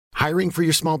Hiring for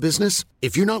your small business?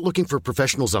 If you're not looking for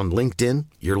professionals on LinkedIn,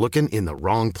 you're looking in the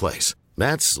wrong place.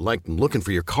 That's like looking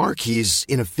for your car keys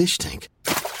in a fish tank.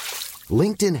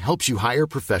 LinkedIn helps you hire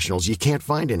professionals you can't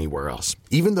find anywhere else,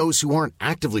 even those who aren't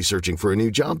actively searching for a new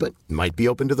job but might be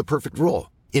open to the perfect role.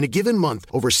 In a given month,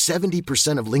 over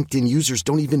 70% of LinkedIn users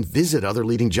don't even visit other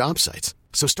leading job sites.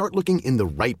 So start looking in the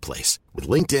right place. With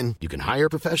LinkedIn, you can hire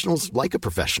professionals like a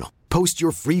professional. Post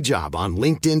your free job on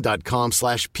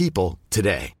linkedin.com/people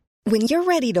today. When you're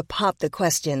ready to pop the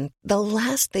question, the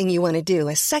last thing you want to do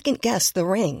is second-guess the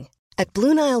ring. At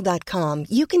BlueNile.com,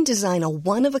 you can design a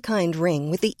one-of-a-kind ring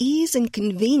with the ease and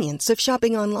convenience of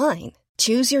shopping online.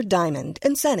 Choose your diamond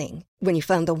and setting. When you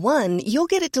find the one, you'll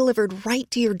get it delivered right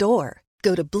to your door.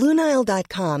 Go to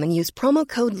BlueNile.com and use promo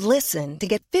code LISTEN to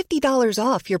get $50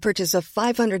 off your purchase of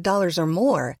 $500 or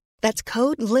more. That's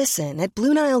code LISTEN at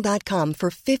BlueNile.com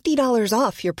for $50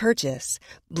 off your purchase.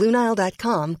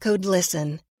 BlueNile.com, code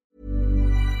LISTEN.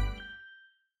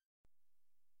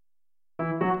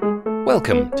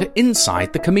 Welcome to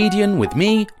Inside the Comedian with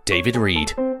me, David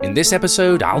Reed. In this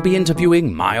episode, I'll be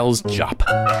interviewing Miles Jupp.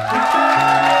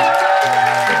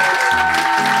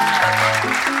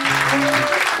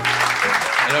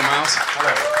 Hello, Miles.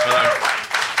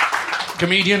 Hello.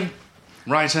 Comedian,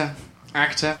 writer,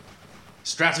 actor,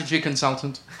 strategy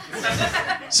consultant,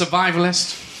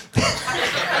 survivalist,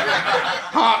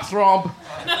 heartthrob,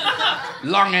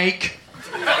 lung ache,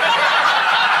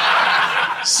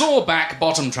 sore back,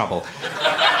 bottom trouble.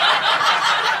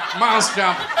 Miles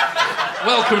Jupp,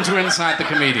 welcome to Inside the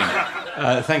Comedian.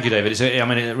 Thank you, David.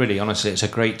 Really, honestly, it's a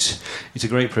great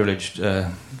privilege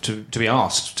to be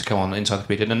asked to come on Inside the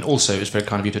Comedian, and also it's very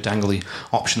kind of you to dangle the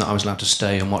option that I was allowed to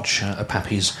stay and watch a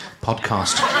Pappy's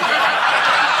podcast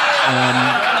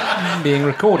being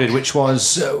recorded, which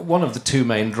was one of the two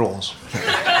main draws.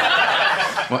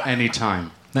 Well, any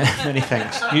time. Many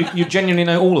thanks. You genuinely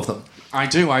know all of them? I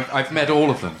do. I've met all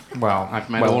of them. Well, I've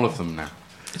met all of them now.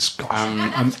 It's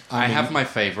I have my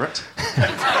favourite.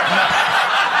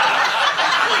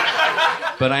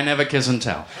 But I never kiss and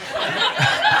tell.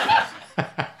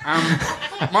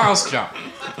 Miles Jupp,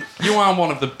 you are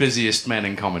one of the busiest men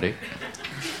in comedy.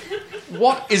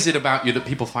 What is it about you that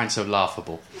people find so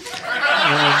laughable?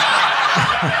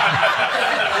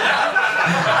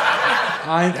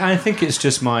 I think it's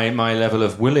just my level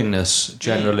of willingness,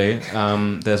 generally.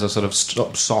 There's a sort of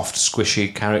soft,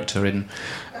 squishy character in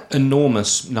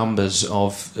enormous numbers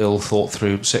of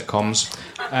ill-thought-through sitcoms.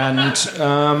 And,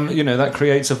 that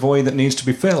creates a void that needs to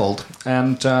be filled.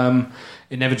 And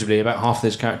inevitably, about half of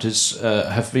those characters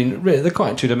have been... They're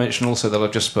quite two-dimensional, so they'll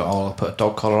just I'll put a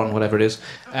dog collar on, whatever it is.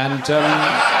 And...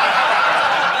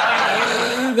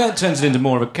 that turns it into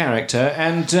more of a character,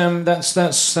 and that's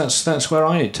where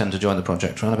I tend to join the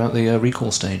project, around about the recall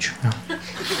stage. Yeah.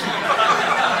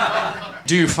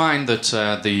 Do you find that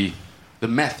the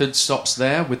method stops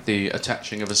there with the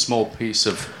attaching of a small piece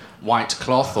of white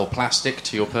cloth or plastic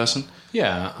to your person?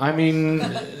 Yeah, I mean,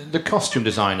 the costume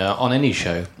designer on any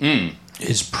show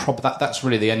is that's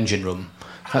really the engine room.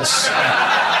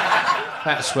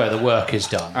 That's where the work is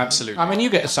done. Absolutely. I mean, you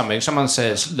get someone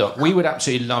says, look, we would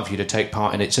absolutely love you to take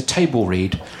part in it. It's a table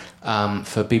read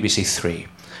for BBC Three.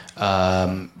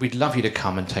 We'd love you to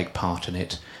come and take part in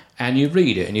it. And you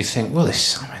read it and you think, well,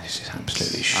 this is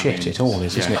absolutely shit. It all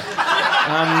is, isn't it?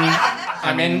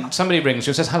 And then somebody rings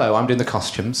you and says, hello, I'm doing the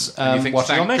costumes. And you think, what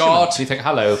are your thank measurements? God. You think,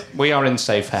 hello, we are in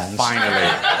safe hands. Finally.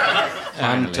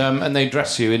 And they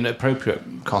dress you in appropriate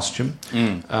costume.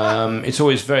 It's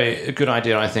always a good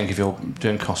idea, I think, if you're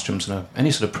doing costumes in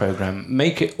any sort of programme,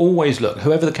 make it always look,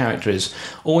 whoever the character is,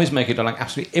 always make it look like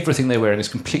absolutely everything they're wearing is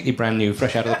completely brand new,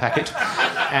 fresh out of the packet.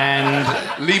 And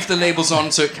leave the labels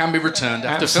on so it can be returned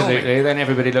after filming. Absolutely, then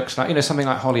everybody looks like, something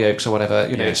like Hollyoaks or whatever.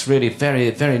 It's really very,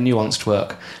 very nuanced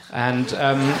work. And,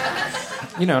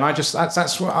 and I just,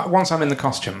 that's once I'm in the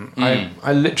costume,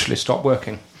 I literally stop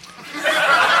working.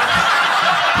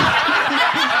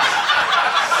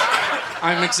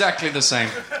 I'm exactly the same.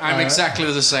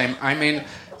 I mean,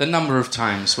 the number of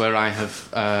times where I have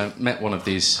met one of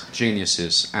these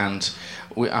geniuses, and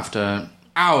after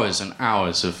hours and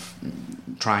hours of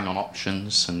trying on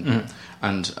options and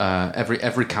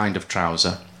every kind of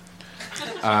trouser,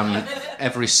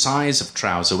 every size of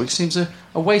trouser, which seems a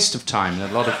waste of time in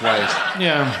a lot of ways.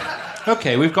 Yeah.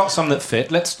 Okay, we've got some that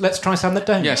fit. Let's try some that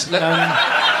don't. Yes.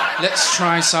 Let's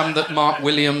try some that Mark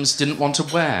Williams didn't want to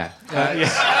wear.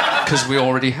 Because we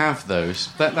already have those.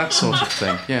 That sort of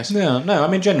thing, yes. Yeah, no, I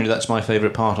mean, generally that's my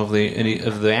favourite part of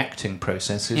the acting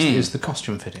process is the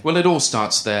costume fitting. Well, it all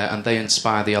starts there, and they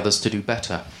inspire the others to do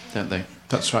better, don't they?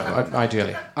 That's right,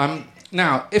 ideally.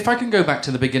 Now, if I can go back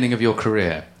to the beginning of your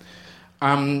career,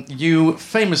 you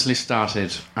famously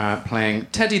started playing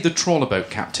Teddy the Trawlerboat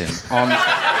Captain on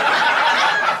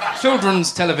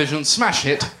children's television smash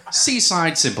hit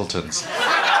Seaside Simpletons.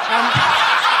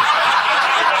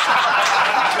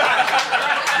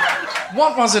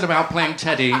 What was it about playing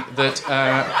Teddy that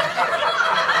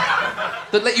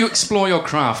let you explore your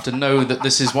craft and know that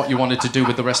this is what you wanted to do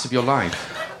with the rest of your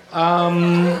life?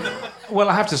 Well,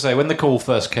 I have to say, when the call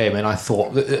first came in, I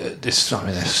thought, this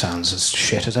sounds as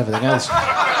shit as everything else.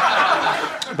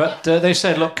 But they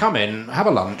said, look, come in, have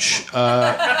a lunch,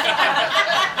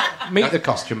 meet the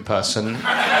costume person.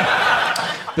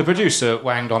 The producer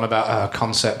wanged on about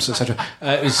concepts, etc.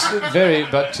 It was very...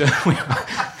 But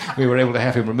we were able to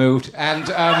have him removed. And...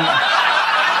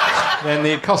 Then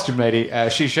the costume lady,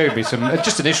 she showed me some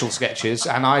just initial sketches,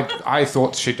 and I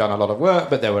thought she'd done a lot of work,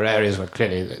 but there were areas where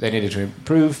clearly they needed to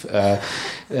improve.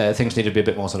 Things needed to be a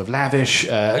bit more sort of lavish,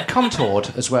 contoured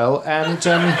as well, and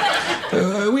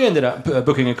we ended up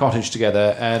booking a cottage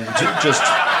together and just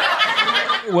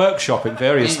workshopping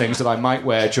various things that I might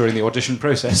wear during the audition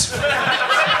process.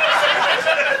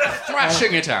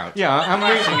 Thrashing it out. Yeah, and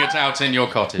thrashing it out in your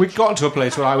cottage. We'd gotten to a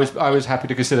place where I was happy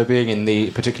to consider being in the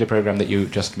particular programme that you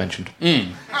just mentioned.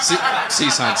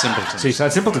 Seaside Simpletons.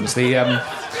 Seaside Simpletons. The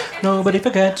nobody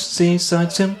forgets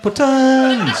Seaside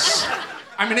Simpletons.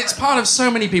 I mean, it's part of so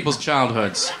many people's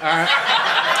childhoods.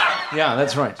 Yeah,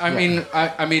 that's right. I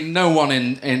mean, no one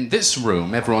in this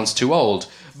room. Everyone's too old.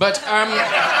 But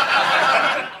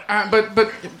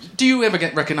but do you ever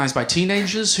get recognised by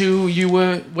teenagers who you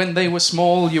were, when they were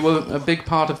small, you were a big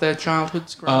part of their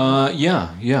childhoods?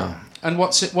 Yeah. And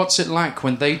what's it like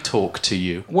when they talk to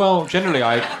you? Well, generally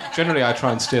I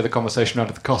try and steer the conversation out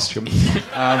of the costume.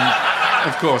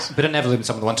 Of course. But inevitably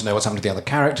someone want to know what's happened to the other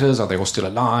characters. Are they all still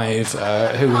alive?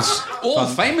 Who was... All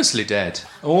famously dead.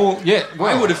 All, yeah.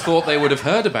 Well, I would have thought they would have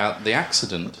heard about the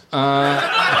accident.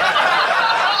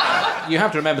 You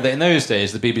have to remember that in those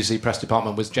days, the BBC press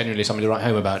department was genuinely something to write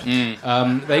home about.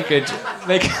 They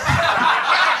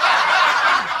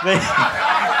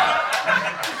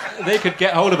could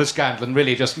get hold of a scandal and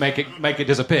really just make it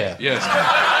disappear. Yes.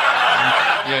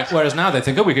 Yes. Whereas now they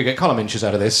think, we could get column inches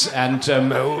out of this, and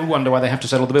wonder why they have to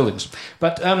settle the buildings.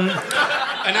 But and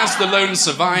as the lone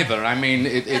survivor, I mean,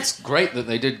 it's great that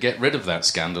they did get rid of that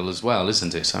scandal as well,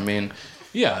 isn't it? I mean,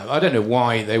 yeah, I don't know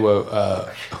why they were.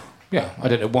 I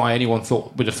don't know why anyone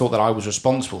would have thought that I was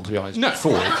responsible, to be honest,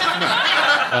 for it.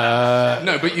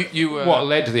 No, but you what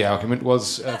led to the argument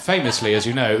was, famously, as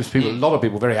you know, a lot of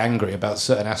people very angry about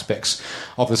certain aspects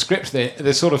of the script.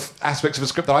 There's sort of aspects of a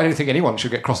script that I don't think anyone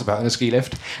should get cross about in a ski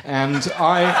lift. And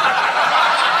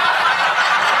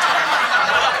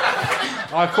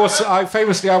of course, I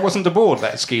wasn't aboard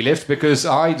that ski lift because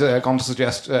I'd gone to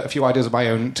suggest a few ideas of my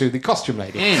own to the costume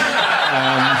lady.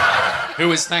 Who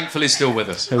is thankfully still with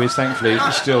us.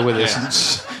 And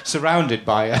surrounded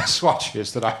by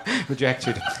swatches that I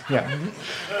rejected. Yeah.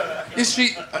 Is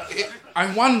she...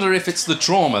 I wonder if it's the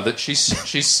trauma that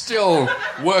she's still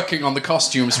working on the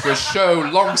costumes for a show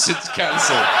long since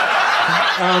cancelled.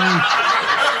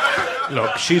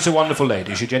 Look, she's a wonderful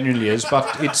lady, she genuinely is, but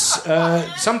it's...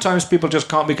 sometimes people just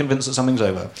can't be convinced that something's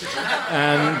over.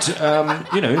 And,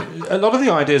 a lot of the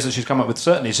ideas that she's come up with,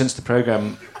 certainly since the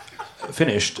programme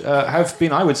finished, have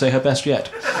been, I would say, her best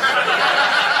yet.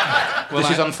 This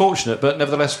is unfortunate, but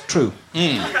nevertheless true.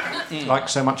 Like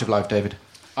so much of life, David.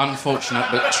 Unfortunate,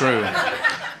 but true.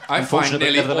 I find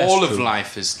nearly all of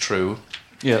life is true.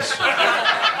 Yes.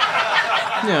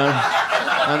 Yeah.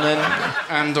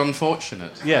 And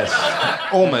unfortunate. Yes.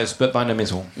 Almost, but by no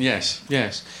means all. Yes.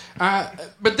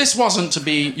 But this wasn't to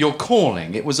be your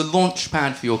calling. It was a launch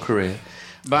pad for your career.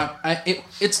 But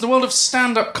it's the world of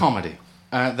stand-up comedy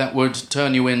that would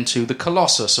turn you into the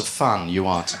colossus of fun you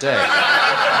are today.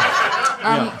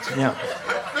 Yeah.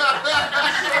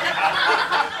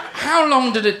 How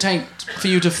long did it take for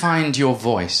you to find your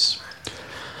voice?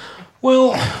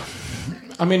 Well,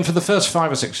 I mean, for the first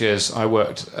 5 or 6 years, I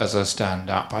worked as a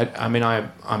stand-up. I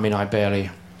barely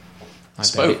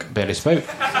spoke.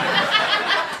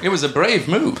 It was a brave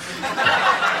move.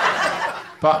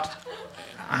 But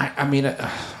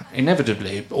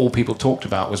inevitably, all people talked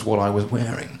about was what I was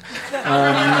wearing.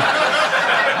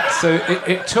 So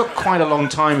it took quite a long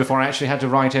time before I actually had to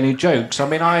write any jokes.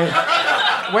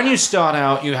 When you start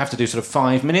out, you have to do sort of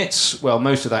 5 minutes. Well,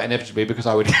 most of that inevitably because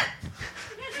I would...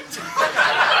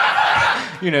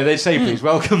 they'd say, please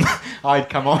welcome. I'd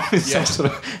come on with some sort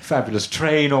of fabulous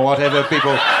train or whatever.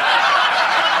 People...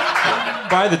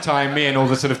 By the time me and all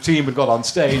the sort of team had got on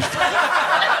stage...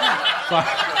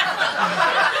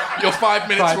 Your 5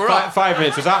 minutes were up. 5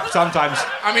 minutes was up. Sometimes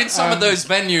I mean, some of those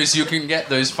venues you can get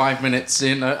those 5 minutes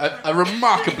in are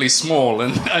remarkably small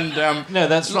and no,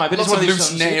 that's right. But lots it's one of of these loose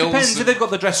ones- nails. It depends if they've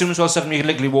got the dressing room as well. Suddenly you can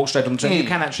literally walk straight on the train. You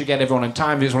can actually get everyone in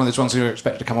time. It's one of those ones you're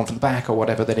expected to come on from the back or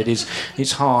whatever. Then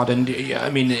it's hard. And I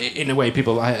mean, in a way,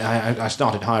 I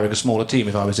started hiring a smaller team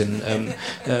if I was in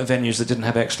venues that didn't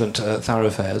have excellent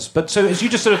thoroughfares. But so as you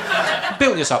just sort of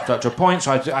built this up to a point.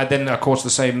 So I then, of course, the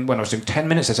same when I was doing 10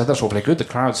 minutes. They said that's all very good. The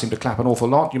crowd seemed to clap an awful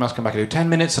lot. You must come back and do 10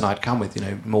 minutes, and I'd come with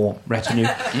more retinue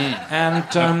and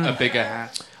a bigger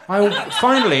hat.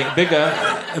 Finally,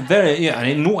 an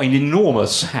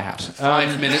enormous hat.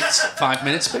 5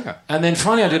 minutes bigger. And then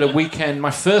finally I did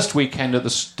my first weekend at the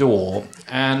store,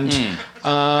 and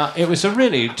it was a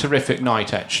really terrific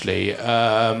night, actually.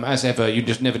 As ever, you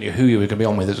just never knew who you were going to be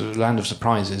on with. It was a land of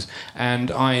surprises.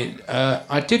 And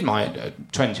I did my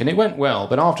 20, and it went well,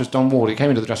 but afterwards Don Ward, he came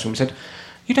into the dressing room and said,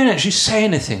 "You don't actually say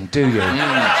anything, do you?"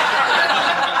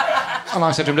 And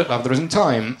I said to him, "Look, love, there isn't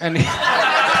time." And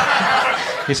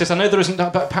he says, "I know there isn't,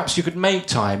 but perhaps you could make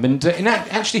time." And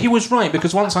actually, he was right,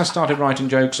 because once I started writing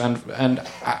jokes, and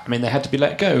I mean, they had to be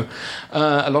let go.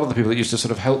 A lot of the people that used to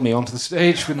sort of help me onto the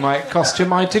stage with my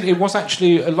costume, it was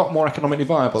actually a lot more economically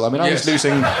viable. I mean, I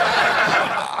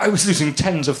was losing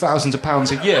tens of thousands of pounds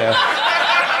a year.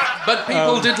 But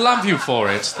people did love you for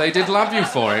it. They did love you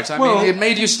for it. I mean, it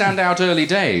made you stand out early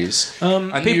days.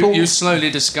 And you slowly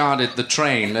discarded the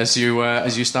train as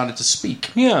you started to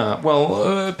speak. Yeah,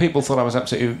 well, people thought I was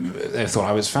they thought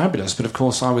I was fabulous, but of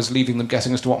course I was leaving them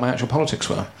guessing as to what my actual politics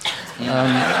were.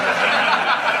 And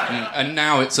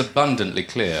now it's abundantly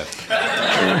clear. It's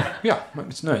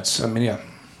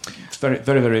very,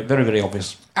 very, very, very, very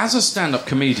obvious. As a stand-up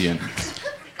comedian,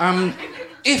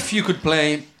 if you could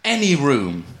play any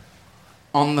room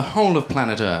on the whole of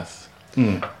planet Earth,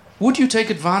 would you take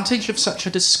advantage of such a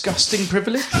disgusting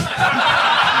privilege?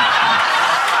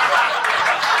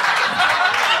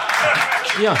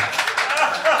 Yeah,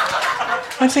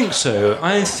 I think so.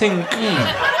 I think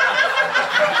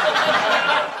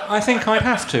I'd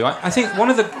have to. I think one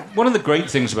of the great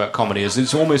things about comedy is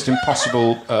it's almost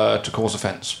impossible to cause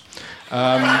offence.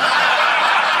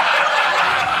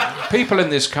 People in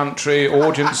this country,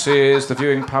 audiences, the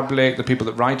viewing public, the people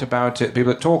that write about it,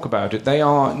 people that talk about it, they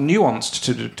are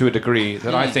nuanced to a degree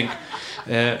that I think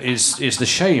is the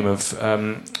shame of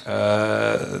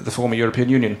the former European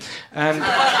Union. And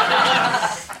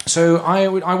so I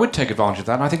would take advantage of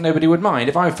that, and I think nobody would mind.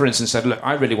 If I, for instance, said, look,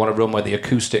 I really want a room where the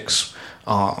acoustics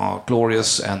are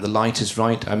glorious and the light is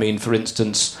right. I mean, for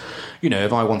instance,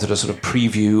 if I wanted to sort of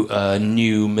preview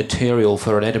new material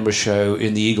for an Edinburgh show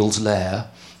in the Eagle's Lair,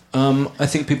 I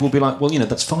think people will be like, well,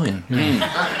 that's fine.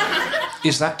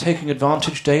 Is that taking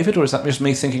advantage, David, or is that just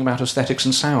me thinking about aesthetics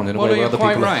and sound in a way where other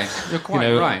people... You're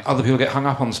quite right. Other people get hung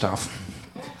up on stuff.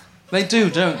 They do,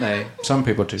 don't they? Some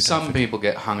people do. Some people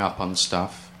get hung up on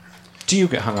stuff. Do you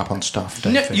get hung up on stuff,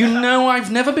 David? No,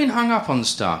 I've never been hung up on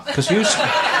stuff. Because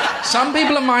some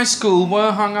people at my school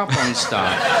were hung up on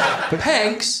stuff.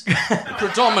 Pegs,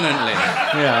 predominantly.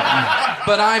 Yeah.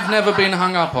 But I've never been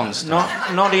hung up on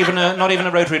stuff. Not even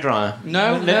a rotary dryer.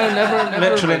 No, never.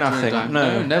 Literally nothing.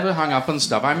 No, never hung up on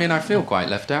stuff. I mean, I feel quite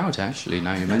left out, actually,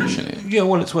 now you mention it. Yeah,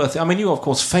 well, it's worth it. I mean, you're, of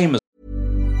course, famous.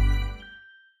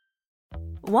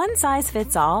 One size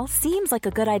fits all seems like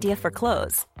a good idea for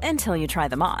clothes until you try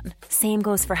them on. Same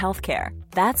goes for healthcare.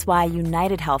 That's why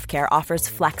United Healthcare offers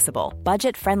flexible,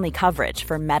 budget-friendly coverage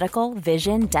for medical,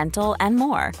 vision, dental, and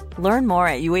more. Learn more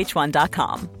at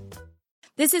UH1.com.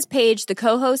 This is Paige, the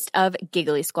co-host of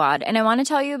Giggly Squad, and I want to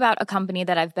tell you about a company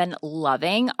that I've been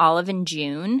loving, Olive &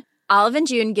 June. Olive &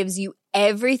 June gives you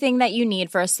everything that you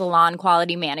need for a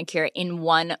salon-quality manicure in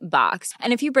one box.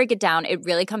 And if you break it down, it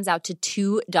really comes out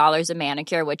to $2 a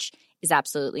manicure, which is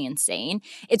absolutely insane.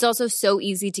 It's also so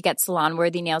easy to get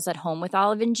salon-worthy nails at home with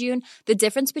Olive & June. The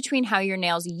difference between how your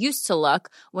nails used to look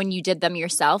when you did them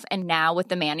yourself and now with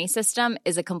the Mani system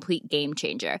is a complete game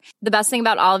changer. The best thing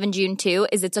about Olive & June, too,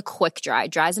 is it's a quick dry.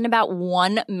 Dries in about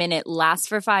 1 minute, lasts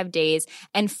for 5 days,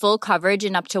 and full coverage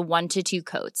in up to 1 to 2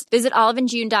 coats. Visit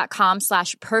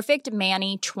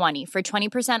oliveandjune.com/perfectmani20 for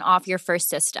 20% off your first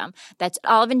system. That's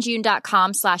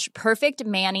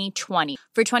oliveandjune.com/perfectmani20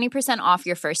 for 20% off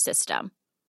your first system.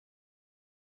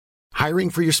 Hiring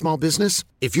for your small business?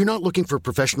 If you're not looking for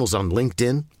professionals on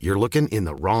LinkedIn, you're looking in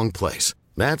the wrong place.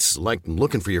 That's like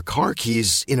looking for your car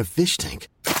keys in a fish tank.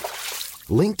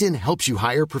 LinkedIn helps you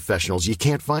hire professionals you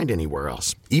can't find anywhere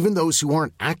else, even those who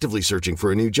aren't actively searching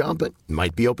for a new job but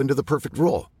might be open to the perfect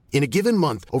role. In a given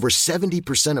month, over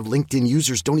 70% of LinkedIn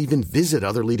users don't even visit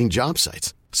other leading job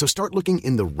sites. So start looking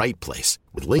in the right place.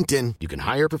 With LinkedIn, you can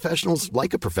hire professionals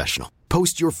like a professional.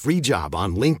 Post your free job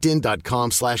on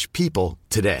linkedin.com/people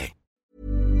today.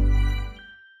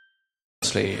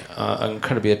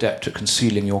 Incredibly adept at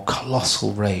concealing your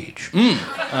colossal rage.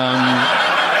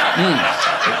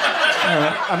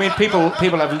 I mean, people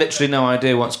have literally no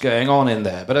idea what's going on in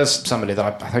there. But as somebody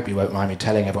that I hope you won't mind me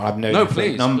telling everyone, I've known for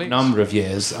a number of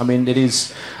years. I mean, it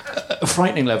is a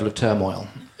frightening level of turmoil,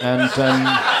 and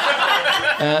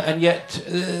yet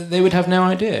they would have no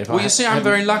idea. Well, you see, I'm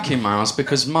very lucky, Miles,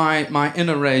 because my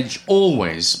inner rage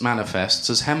always manifests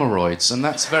as hemorrhoids, and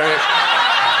that's very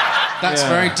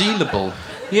dealable.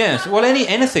 Yes, well,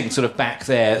 anything sort of back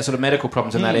there, sort of medical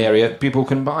problems in that area, people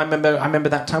can. I remember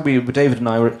that time David and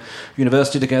I were at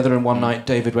university together, and one night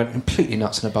David went completely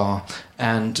nuts in a bar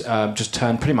and just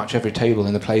turned pretty much every table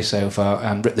in the place over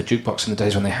and ripped the jukebox in the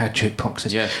days when they had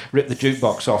jukeboxes. Yeah. Ripped the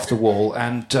jukebox off the wall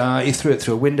and he threw it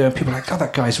through a window, and people were like, "God,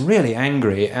 that guy's really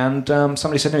angry." And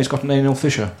somebody said, "No, he's got an anal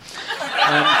fissure."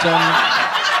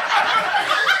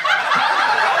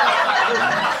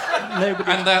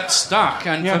 And that stuck,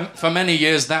 and for many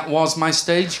years that was my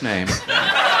stage name.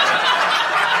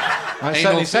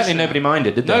 Certainly nobody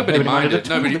minded, did they? Nobody minded.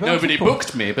 Nobody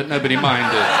booked me, but nobody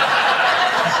minded.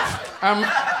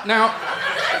 Now,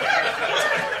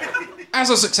 as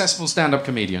a successful stand-up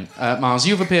comedian, Miles,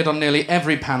 you've appeared on nearly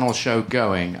every panel show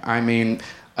going. I mean,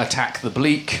 Attack the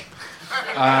Bleak,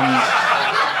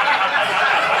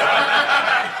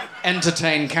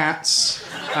 Entertain Cats.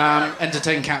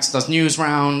 Entertain Cats does News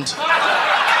Round.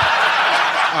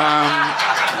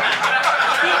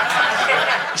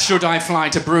 Should I Fly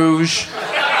to Bruges?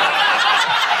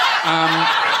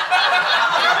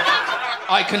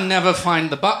 I Can Never Find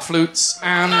the Butt Flutes,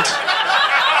 and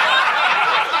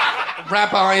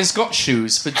Rabbi's Got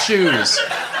Shoes for Jews.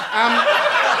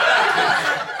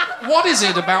 What is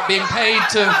it about being paid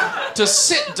to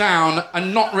sit down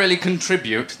and not really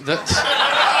contribute that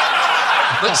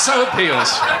so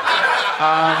appeals?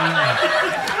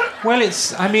 Well,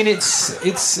 it's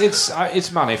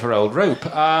money for old rope.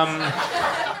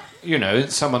 You know,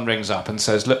 someone rings up and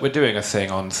says, "Look, we're doing a thing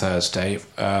on Thursday.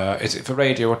 Is it for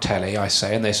radio or telly?" I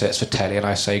say, and they say it's for telly, and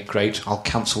I say, "Great, I'll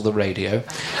cancel the radio."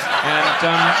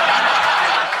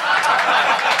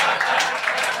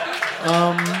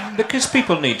 And because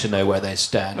people need to know where they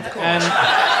stand. Of course.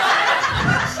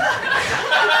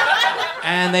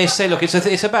 And they say, look,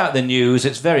 it's about the news,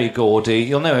 it's very gaudy,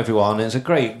 you'll know everyone, it's a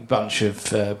great bunch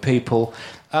of people.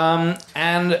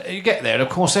 And you get there, and of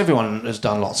course everyone has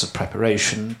done lots of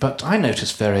preparation, but I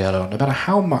noticed very early on, no matter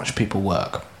how much people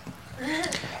work,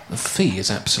 the fee is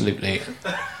absolutely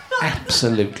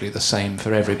the same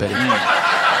for everybody.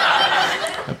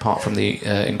 Apart from the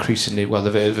increasingly,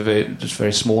 just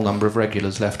very small number of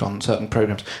regulars left on certain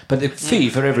programmes. But the fee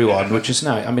for everyone, which is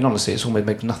now, I mean, honestly, it's almost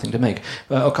makes nothing to make,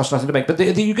 or costs nothing to make. But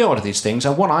you go onto these things,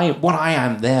 and what I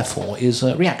am there for is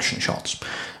reaction shots.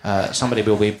 Somebody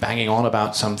will be banging on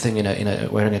about something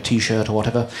wearing a T-shirt or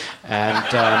whatever, and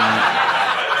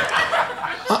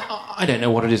I don't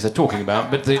know what it is they're talking about.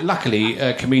 But luckily,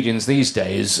 comedians these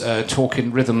days talk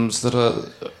in rhythms that are.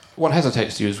 One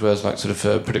hesitates to use words like sort of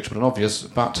predictable and obvious,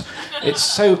 but it's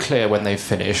so clear when they've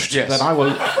finished that I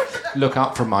will look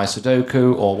up from my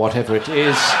Sudoku or whatever it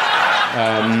is.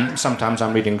 Sometimes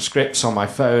I'm reading scripts on my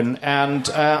phone, and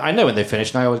I know when they've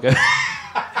finished, and I always go...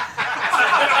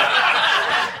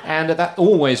 and that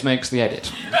always makes the edit.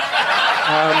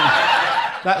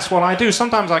 That's what I do.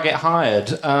 Sometimes I get hired.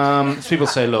 People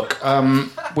say, look,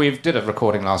 we did a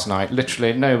recording last night.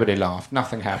 Literally, nobody laughed.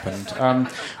 Nothing happened.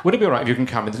 Would it be all right if you can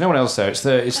come in? There's no one else there. It's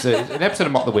an episode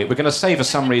of Mock the Week. We're going to say, for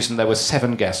some reason, there were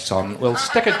 7 guests on. We'll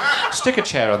stick a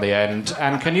chair on the end,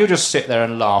 and can you just sit there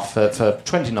and laugh for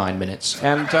 29 minutes?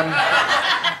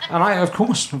 And I, of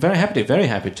course, am very happy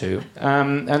to.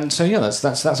 And so, yeah,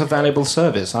 that's a valuable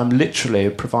service. I'm literally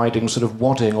providing sort of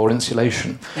wadding or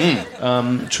insulation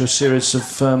to a series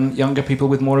of younger people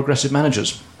with more aggressive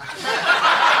managers.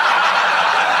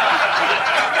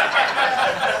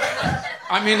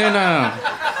 I mean,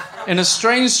 in a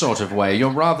strange sort of way, you're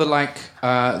rather like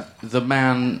the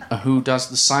man who does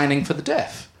the signing for the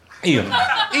deaf. Ian.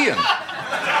 Yeah.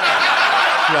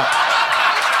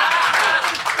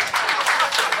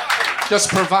 Just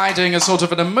providing a sort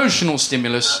of an emotional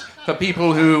stimulus for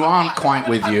people who aren't quite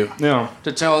with you. Yeah.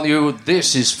 To tell you,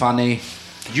 this is funny,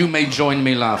 you may join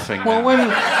me laughing. Well,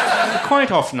 quite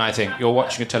often I think you're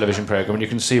watching a television programme and you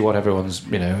can see what everyone's,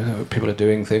 people are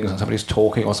doing things, and somebody's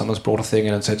talking, or someone's brought a thing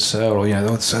in and said, sir, or,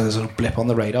 there's a little blip on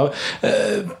the radar.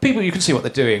 People, you can see what they're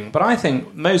doing. But I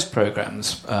think most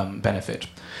programmes benefit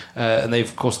and they've,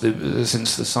 of course,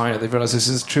 since the sign, they've realised this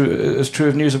is as true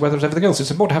of news of weather as everything else.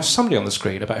 It's important to have somebody on the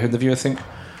screen about whom the viewer think,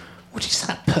 what is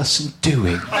that person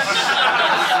doing?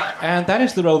 And that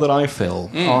is the role that I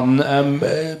fill on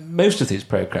most of these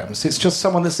programmes. It's just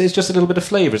someone there's just a little bit of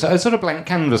flavour. It's a sort of blank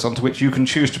canvas onto which you can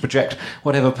choose to project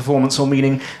whatever performance or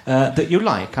meaning that you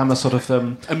like. I'm a sort of...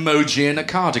 emoji in a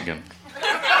cardigan.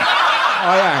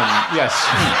 I am, yes.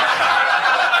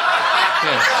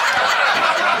 Yes.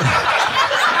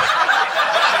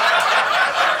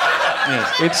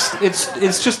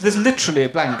 It's just there's literally a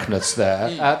blankness there.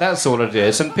 That's all it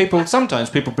is. And sometimes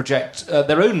people project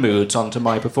their own moods onto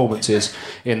my performances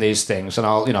in these things. And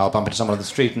I'll bump into someone on the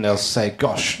street and they'll say,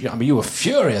 "Gosh, I mean, you were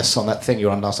furious on that thing you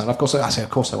were on last night." Of course I say,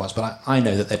 "Of course I was," but I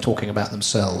know that they're talking about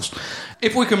themselves.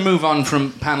 If we can move on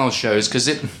from panel shows, because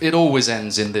it always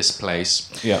ends in this place.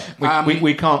 Yeah,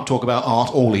 we can't talk about art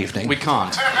all evening. We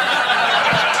can't.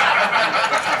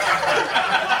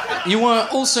 You were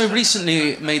also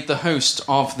recently made the host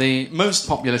of the most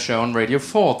popular show on Radio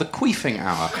 4, The Queefing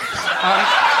Hour.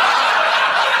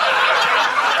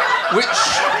 Which,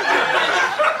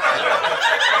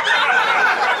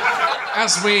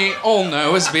 as we all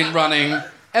know, has been running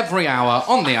every hour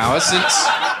on the hour since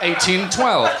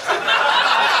 1812.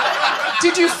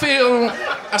 Did you feel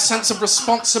a sense of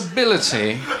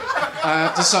responsibility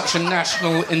to such a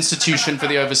national institution for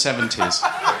the over-70s?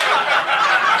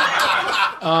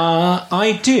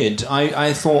 I did.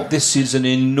 I thought this is an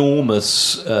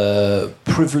enormous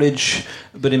privilege,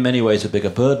 but in many ways a bigger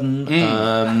burden.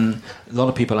 A lot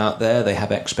of people out there, they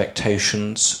have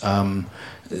expectations.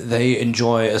 They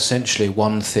enjoy essentially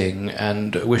one thing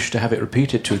and wish to have it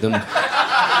repeated to them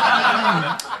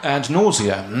ad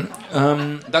nauseam.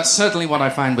 That's certainly what I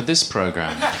find with this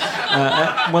programme.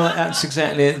 Well, that's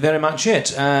exactly very much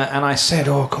it. And I said,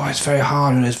 "Oh God, it's very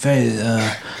hard, and it's very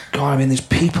God. I mean, these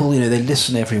people, they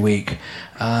listen every week."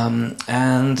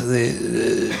 And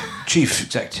the chief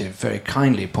executive very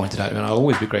kindly pointed out, and I'll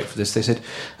always be grateful for this. They said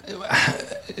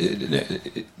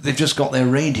they've just got their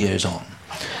radios on.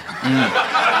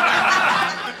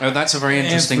 Oh, that's a very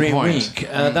interesting every point. Week.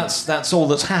 That's all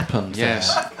that's happened.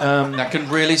 Yes, that can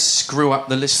really screw up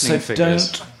the listening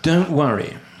figures. So don't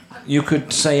worry. You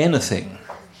could say anything,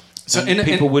 so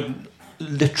people would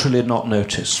literally not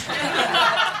notice.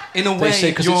 In a way, they say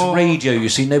because it's radio. You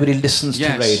see, nobody listens to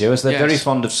radio, as they're very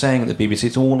fond of saying at the BBC.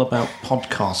 It's all about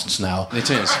podcasts now. It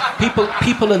is.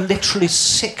 People are literally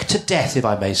sick to death, if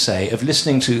I may say, of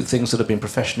listening to things that have been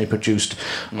professionally produced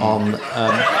on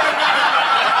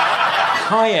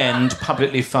high-end,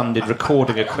 publicly funded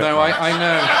recording equipment. No,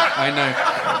 I know.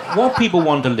 What people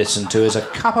want to listen to is a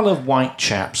couple of white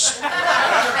chaps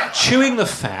chewing the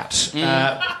fat,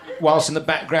 whilst in the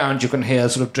background you can hear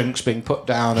sort of drinks being put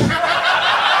down and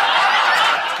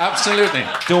absolutely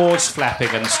doors flapping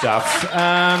and stuff.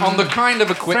 On the kind of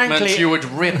equipment frankly, you would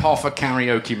rip off a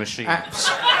karaoke machine.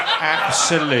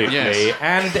 Absolutely. Yes.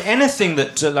 And anything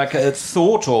that like a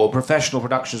thought or professional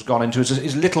production has gone into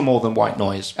is little more than white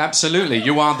noise. Absolutely.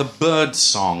 You are the bird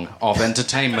song of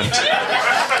entertainment.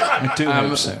 I do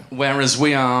hope so. Whereas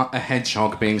we are a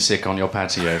hedgehog being sick on your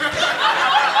patio.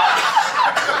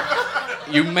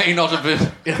 You may not have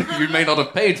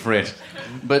paid for it,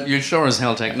 but you sure as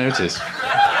hell take notice.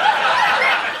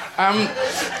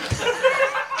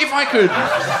 If I could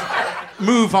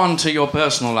move on to your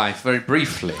personal life very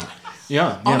briefly.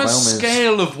 Yeah, on a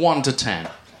scale of 1 to 10,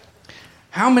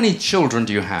 how many children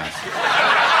do you have?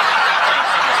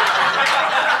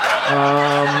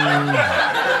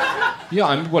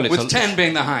 With 10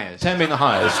 being the highest. 10 being the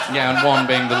highest. Yeah, and 1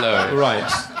 being the lowest. Right.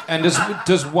 And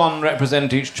does 1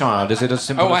 represent each child? Is it as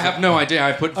simple? Oh, I have no idea.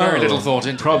 I put very little thought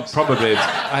into it. Probably.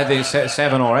 I think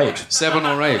 7 or 8. 7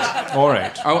 or 8. Or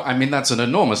 8. Oh, I mean, that's an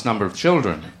enormous number of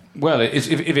children. Well, if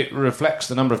it reflects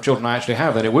the number of children I actually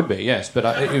have, then it would be, yes.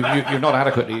 But you've not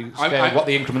adequately scaled what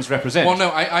the increments represent. Well, no,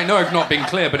 I know I've not been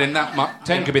clear, but in that...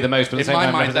 10 could be the most, but at the same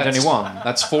time represent only 1.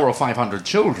 That's 400 or 500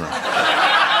 children.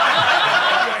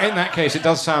 In that case, it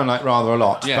does sound like rather a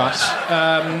lot. Yes.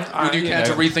 But would you care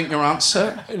to rethink your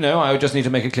answer? No, I would just need to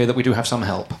make it clear that we do have some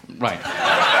help. Right. Of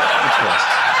course.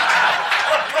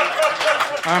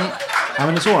 I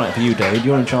mean, it's all right for you, David.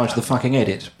 You're in charge of the fucking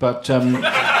edit, but.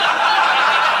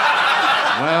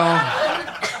 Well,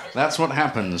 that's what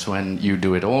happens when you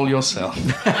do it all yourself.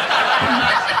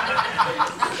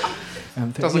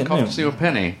 Doesn't cost you a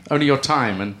penny, only your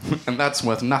time, and that's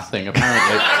worth nothing,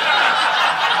 apparently.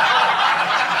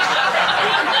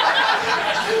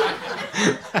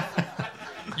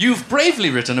 You've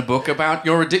bravely written a book about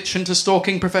your addiction to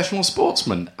stalking professional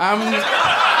sportsmen.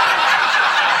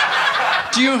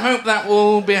 Do you hope that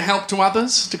will be a help to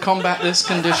others to combat this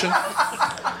condition?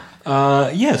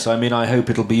 Yes, I mean, I hope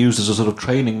it'll be used as a sort of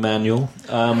training manual.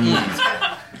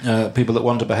 People that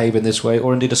want to behave in this way,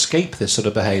 or indeed escape this sort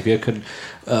of behaviour, can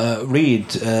read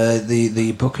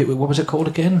the book. What was it called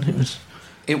again?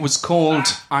 It was called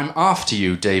I'm After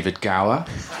You, David Gower.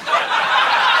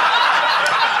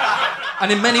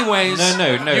 And in many ways,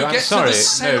 no, you I'm get sorry. to the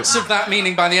sense of that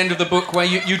meaning by the end of the book, where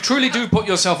you truly do put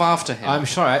yourself after him. I'm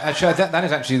sorry. Actually, that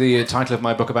is actually the title of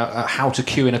my book about how to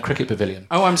queue in a cricket pavilion.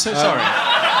 Oh, I'm so sorry.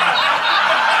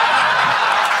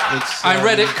 I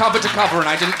read it cover to cover and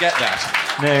I didn't get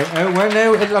that. No,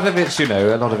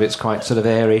 a lot of it's quite sort of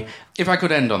airy. If I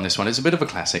could end on this one, it's a bit of a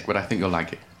classic, but I think you'll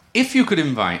like it. If you could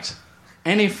invite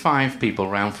any 5 people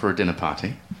round for a dinner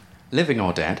party, living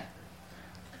or dead,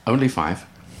 only 5...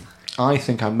 I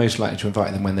think I'm most likely to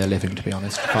invite them when they're living, to be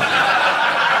honest.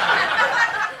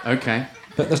 Okay.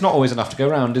 But there's not always enough to go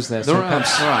around, is there?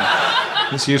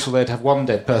 Right. It's useful there to have one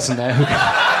dead person there.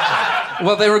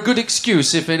 Well, they're a good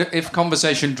excuse. If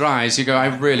conversation dries, you go, I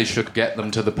really should get them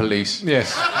to the police.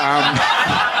 Yes.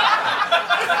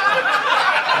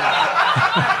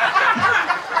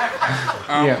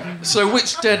 So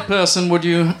which dead person will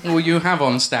you have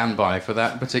on standby for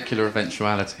that particular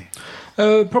eventuality?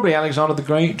 Probably Alexander the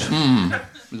Great.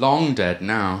 Long dead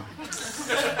now.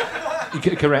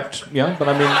 Correct, yeah, but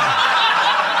I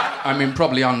mean,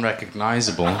 probably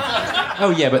unrecognisable. Oh,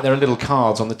 yeah, but there are little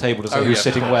cards on the table to say who's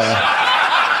sitting where.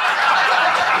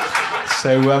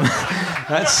 So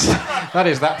that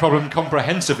is that problem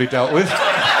comprehensively dealt with.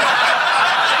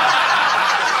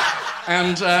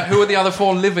 And who are the other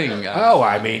 4 living?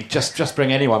 I mean, just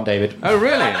bring anyone, David. Oh,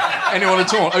 really? Anyone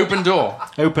at all? Open door?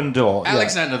 Open door,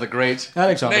 Alexander the Great.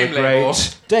 Alexander the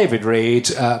Great. David Reed,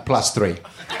 +3.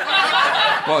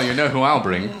 Well, you know who I'll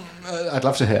bring. I'd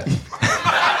love to hear.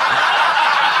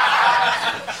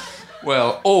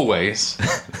 Well, always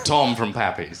Tom from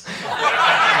Pappy's.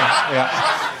 Yeah.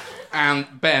 And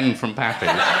Ben from Pappy's.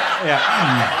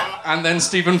 Yeah. And then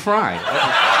Stephen Fry.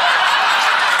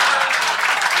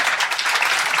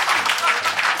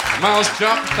 Miles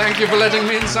Chuck, thank you for letting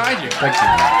me inside you. Thank you.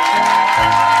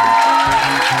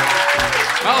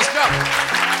 Miles Chuck.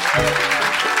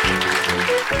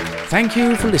 Thank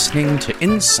you for listening to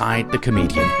Inside the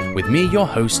Comedian with me, your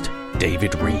host,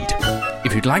 David Reed.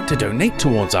 If you'd like to donate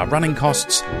towards our running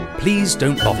costs, please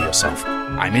don't bother yourself.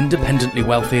 I'm independently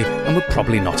wealthy and would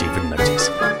probably not even notice.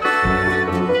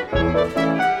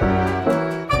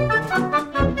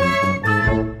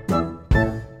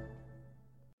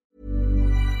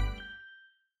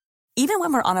 Even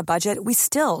when we're on a budget, we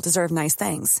still deserve nice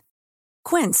things.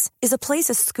 Quince is a place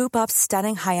to scoop up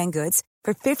stunning high-end goods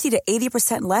for 50 to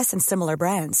 80% less than similar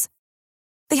brands.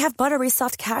 They have buttery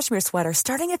soft cashmere sweaters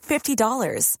starting at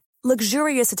 $50,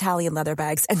 luxurious Italian leather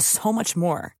bags, and so much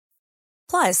more.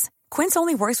 Plus, Quince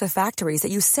only works with factories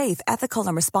that use safe, ethical,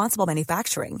 and responsible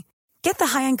manufacturing. Get the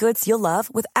high-end goods you'll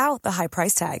love without the high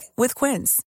price tag with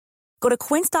Quince. Go to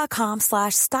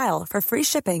quince.com/style for free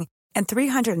shipping and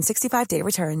 365-day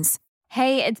returns.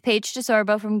 Hey, it's Paige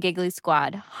DeSorbo from Giggly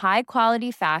Squad. High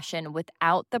quality fashion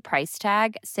without the price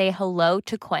tag. Say hello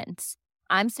to Quince.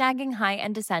 I'm snagging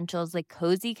high-end essentials like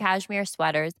cozy cashmere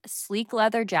sweaters, sleek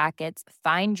leather jackets,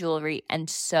 fine jewelry, and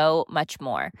so much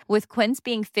more. With Quince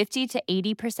being 50 to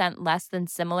 80% less than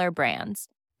similar brands.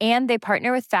 And they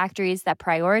partner with factories that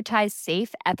prioritize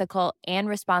safe, ethical, and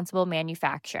responsible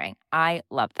manufacturing. I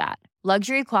love that.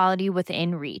 Luxury quality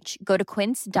within reach. Go to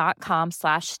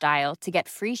quince.com/style to get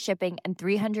free shipping and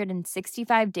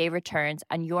 365-day returns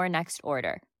on your next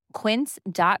order.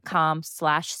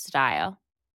 Quince.com/style.